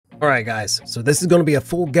Alright guys, so this is going to be a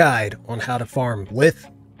full guide on how to farm Lith,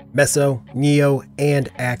 Meso, Neo,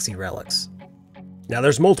 and Axi Relics. Now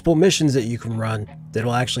there's multiple missions that you can run that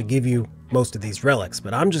will actually give you most of these relics,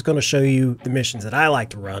 but I'm just going to show you the missions that I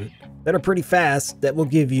like to run that are pretty fast that will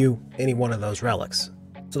give you any one of those relics.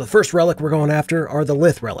 So the first relic we're going after are the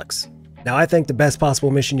Lith Relics. Now I think the best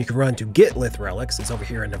possible mission you can run to get Lith Relics is over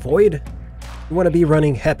here in the Void. You want to be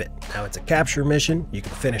running Hepit. Now it's a capture mission, you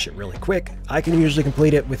can finish it really quick. I can usually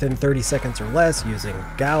complete it within 30 seconds or less using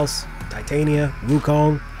Gauss, Titania,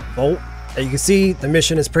 Wukong, Volt. Now you can see the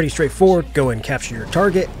mission is pretty straightforward. Go and capture your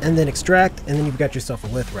target and then extract, and then you've got yourself a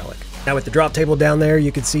Lith Relic. Now with the drop table down there,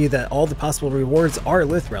 you can see that all the possible rewards are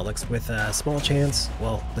Lith Relics with a small chance,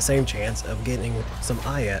 well, the same chance of getting some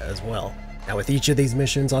Aya as well. Now with each of these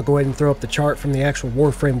missions, I'll go ahead and throw up the chart from the actual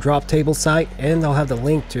Warframe Drop table site, and I'll have the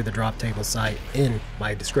link to the drop table site in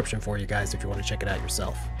my description for you guys if you want to check it out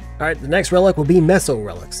yourself. Alright, the next relic will be Meso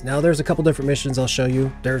Relics. Now there's a couple different missions I'll show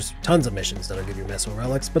you. There's tons of missions that'll give you Meso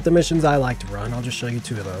Relics, but the missions I like to run, I'll just show you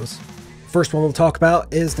two of those. First one we'll talk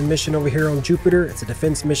about is the mission over here on Jupiter. It's a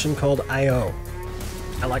defense mission called IO.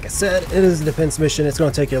 Now like I said, it is a defense mission. It's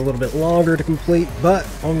going to take you a little bit longer to complete, but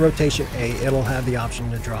on rotation A, it'll have the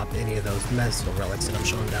option to drop any of those Meso Relics that I'm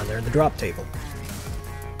showing down there in the drop table.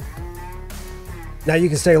 Now you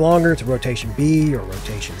can stay longer to rotation B or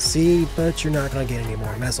rotation C, but you're not going to get any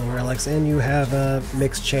more Meso Relics, and you have a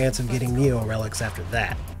mixed chance of getting Neo Relics after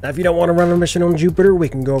that. Now if you don't want to run a mission on Jupiter, we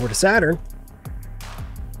can go over to Saturn,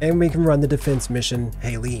 and we can run the defense mission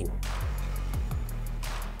Haleen.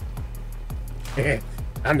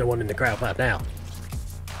 I'm the one in the crowd pot now.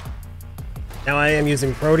 Now I am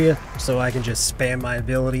using Protea, so I can just spam my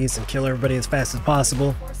abilities and kill everybody as fast as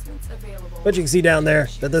possible. But you can see down there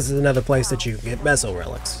that this is another place that you can get Meso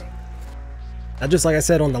Relics. Now just like I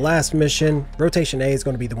said on the last mission, rotation A is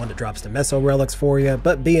going to be the one that drops the Meso Relics for you,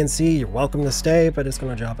 but B and C, you're welcome to stay, but it's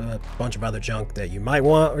going to drop a bunch of other junk that you might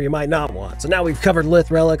want or you might not want. So now we've covered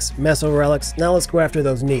Lith Relics, Meso Relics, now let's go after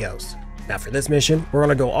those Neos. Now for this mission, we're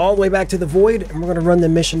going to go all the way back to the Void, and we're going to run the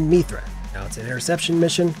mission Mithra. Now it's an interception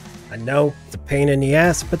mission. I know it's a pain in the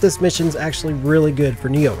ass, but this mission's actually really good for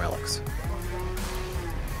Neo Relics.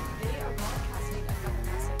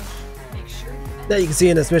 Now you can see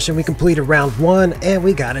in this mission we completed round 1 and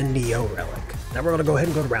we got a Neo Relic. Now we're going to go ahead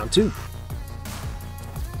and go to round 2.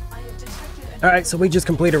 Alright, so we just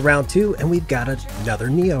completed round 2 and we've got another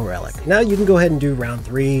Neo Relic. Now you can go ahead and do round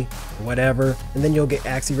 3 or whatever, and then you'll get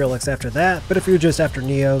Axi Relics after that, but if you're just after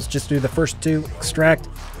Neos, just do the first 2, extract,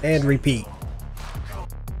 and repeat.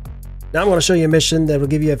 Now I'm going to show you a mission that will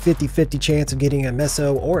give you a 50-50 chance of getting a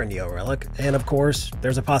Meso or a Neo Relic, and of course,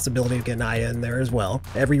 there's a possibility of getting Aya in there as well.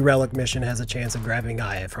 Every Relic mission has a chance of grabbing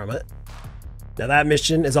Aya from it. Now that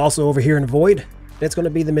mission is also over here in Void. It's going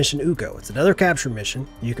to be the mission Uko. It's another capture mission.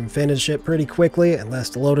 You can finish it pretty quickly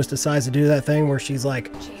unless Lotus decides to do that thing where she's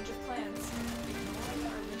like, change of plans. Ignore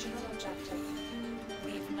the original objective.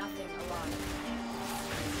 Leave nothing alive.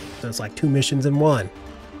 So it's like 2 missions in 1.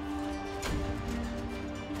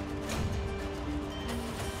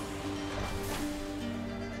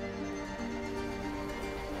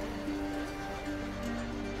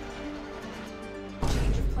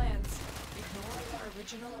 Change of plans. Ignore the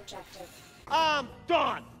original objective. I'm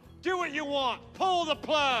done! Do what you want! Pull the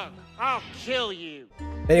plug! I'll kill you!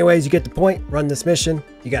 Anyways, you get the point. Run this mission.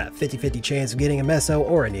 You got a 50-50 chance of getting a Meso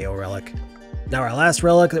or a Neo Relic. Now our last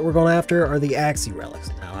relic that we're going after are the Axi Relics.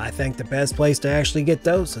 Now I think the best place to actually get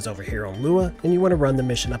those is over here on Lua, and you want to run the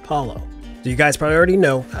mission Apollo. So you guys probably already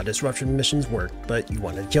know how disruption missions work, but you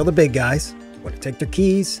want to kill the big guys, you want to take their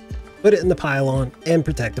keys, put it in the pylon, and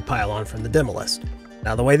protect the pylon from the Demolist.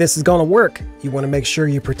 Now the way this is going to work, you want to make sure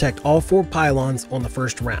you protect all 4 pylons on the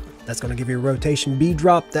first round. That's going to give you a rotation B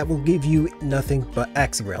drop that will give you nothing but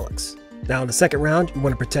Axi Relics. Now in the second round, you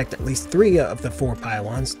want to protect at least 3 of the 4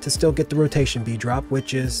 pylons to still get the rotation B drop,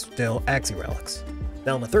 which is still Axi Relics.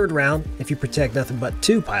 Now in the third round, if you protect nothing but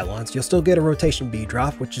 2 pylons, you'll still get a rotation B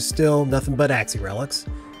drop, which is still nothing but Axi Relics.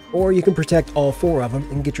 Or you can protect all 4 of them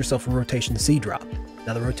and get yourself a rotation C drop.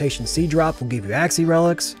 Now the rotation C drop will give you Axi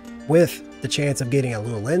Relics with the chance of getting a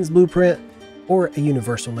Lua Lens Blueprint or a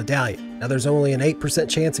Universal Medallion. Now there's only an 8%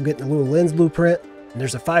 chance of getting the Lua Lens Blueprint, and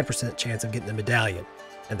there's a 5% chance of getting the Medallion,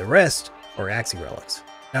 and the rest are Axi Relics.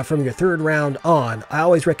 Now from your third round on, I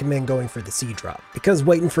always recommend going for the C drop, because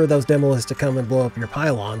waiting for those Demolists to come and blow up your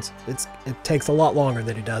pylons, it takes a lot longer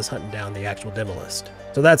than it does hunting down the actual Demolist.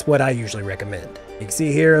 So that's what I usually recommend. You can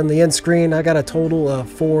see here on the end screen, I got a total of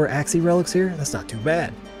 4 Axi Relics here. That's not too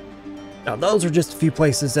bad. Now those are just a few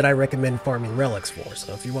places that I recommend farming relics for,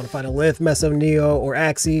 so if you want to find a Lith, Meso, Neo, or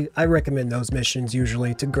Axi, I recommend those missions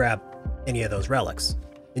usually to grab any of those relics.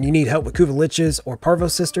 and you need help with Kuva Liches or Parvo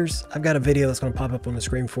Sisters, I've got a video that's going to pop up on the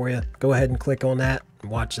screen for you. Go ahead and click on that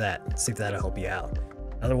and watch that. See if that'll help you out.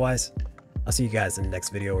 Otherwise, I'll see you guys in the next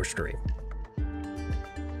video or stream.